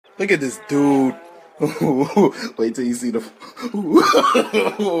Look at this dude. Wait till you see the.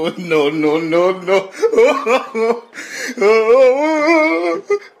 No, no, no, no.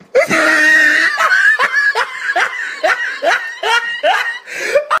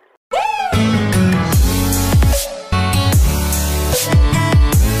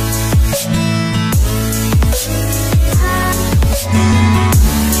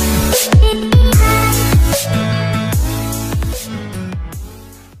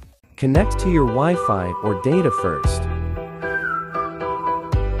 Connect to your Wi-Fi or data first.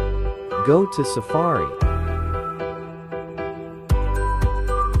 Go to Safari.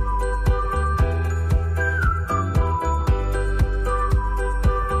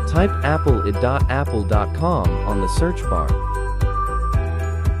 Type apple.apple.com on the search bar.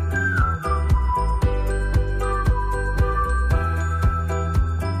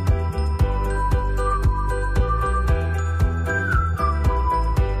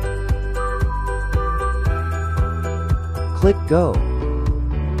 Click Go.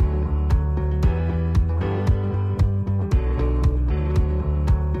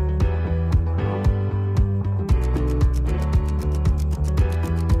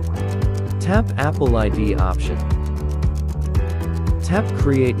 Tap Apple ID option. Tap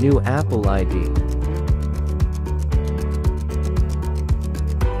Create New Apple ID.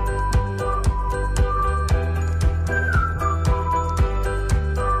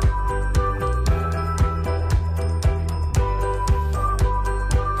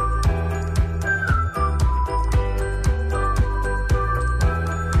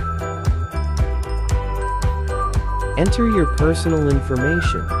 Enter your personal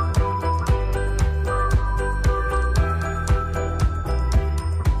information.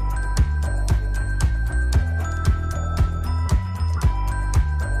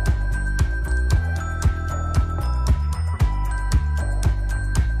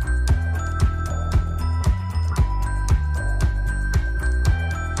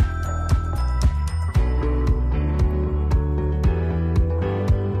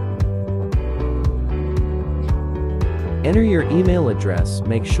 Enter your email address,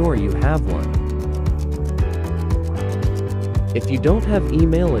 make sure you have one. If you don't have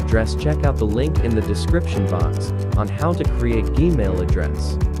email address, check out the link in the description box on how to create email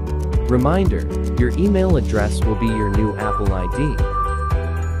address. Reminder, your email address will be your new Apple ID.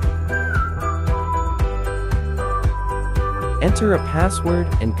 Enter a password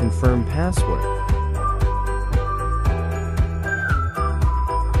and confirm password.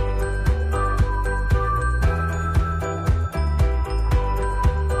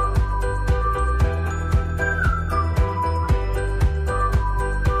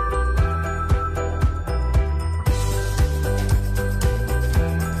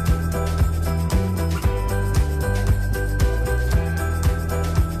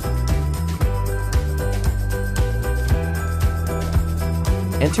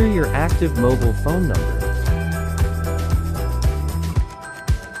 Enter your active mobile phone number.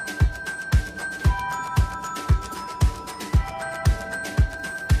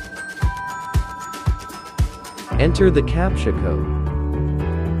 Enter the CAPTCHA code.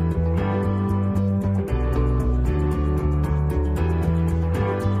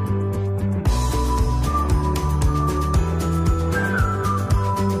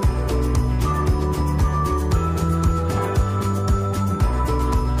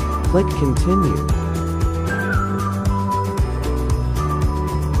 Click Continue.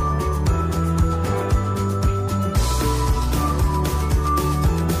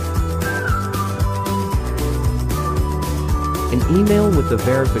 An email with the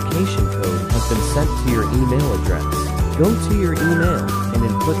verification code has been sent to your email address. Go to your email and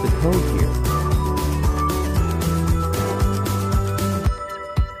input the code here.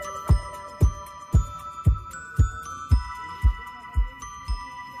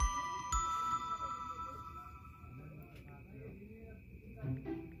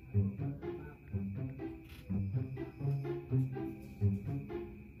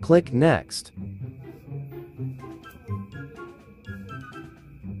 Click Next.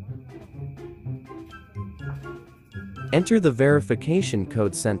 Enter the verification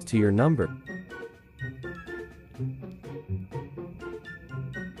code sent to your number.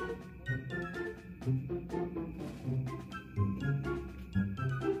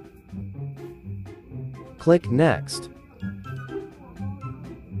 Click Next.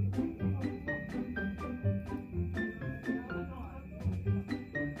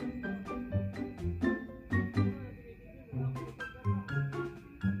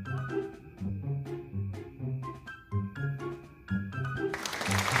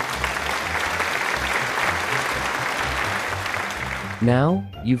 Now,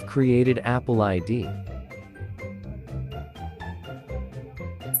 you've created Apple ID.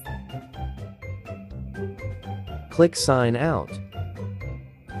 Click Sign Out.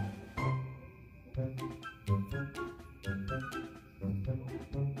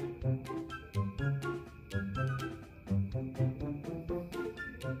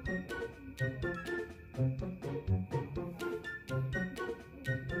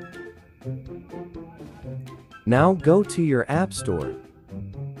 Now go to your App Store.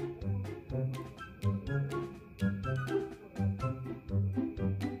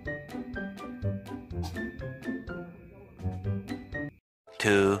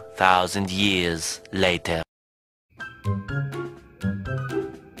 Two 2,000 years later.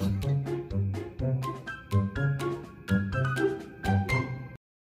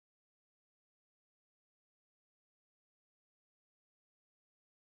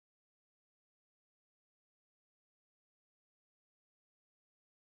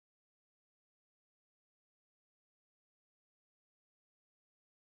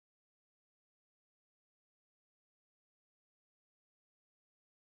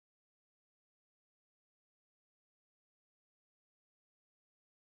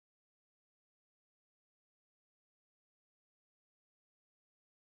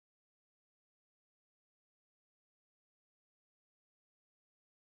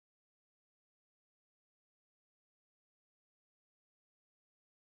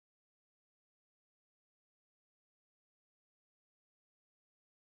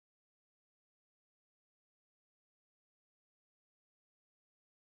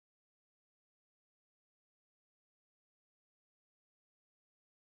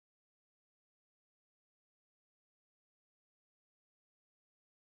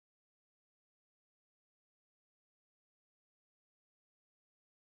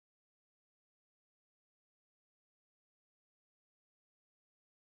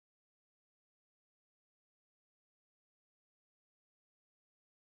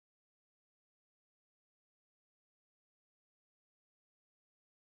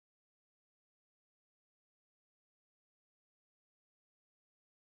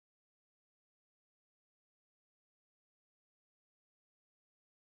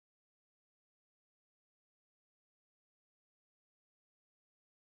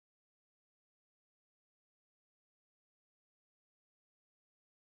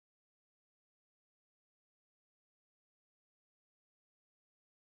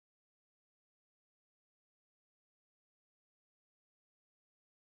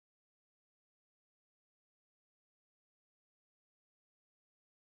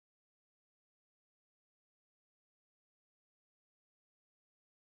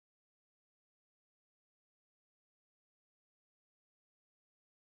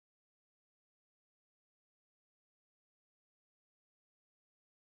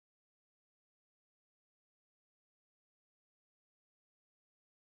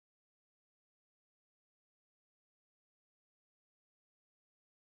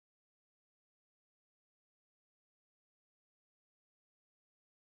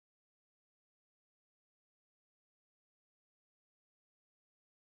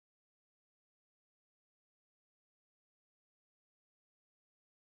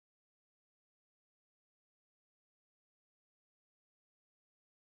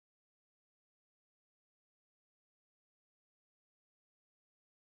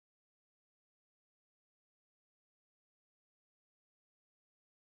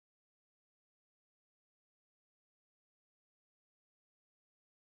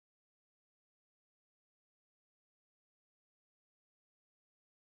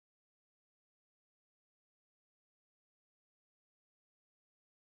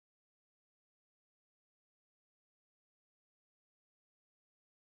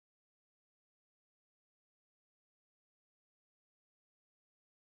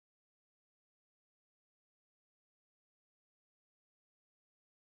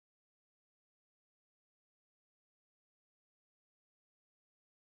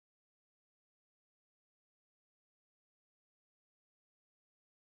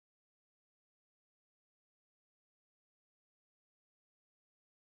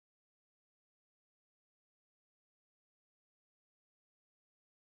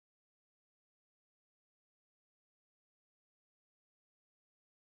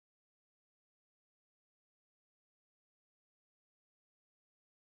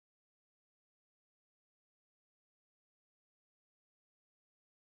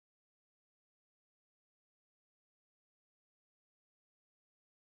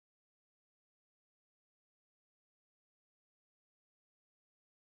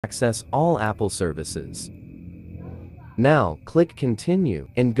 Access all Apple services. Now, click Continue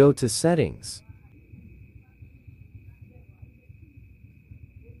and go to Settings.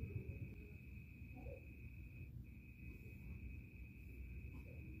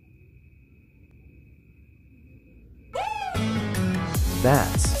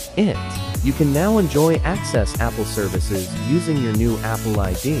 That's it. You can now enjoy access Apple services using your new Apple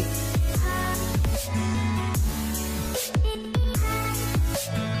ID.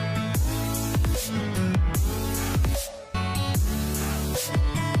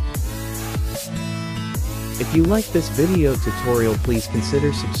 If you like this video tutorial, please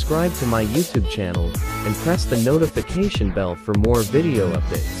consider subscribe to my YouTube channel and press the notification bell for more video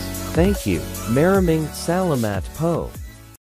updates. Thank you. Maraming Salamat po.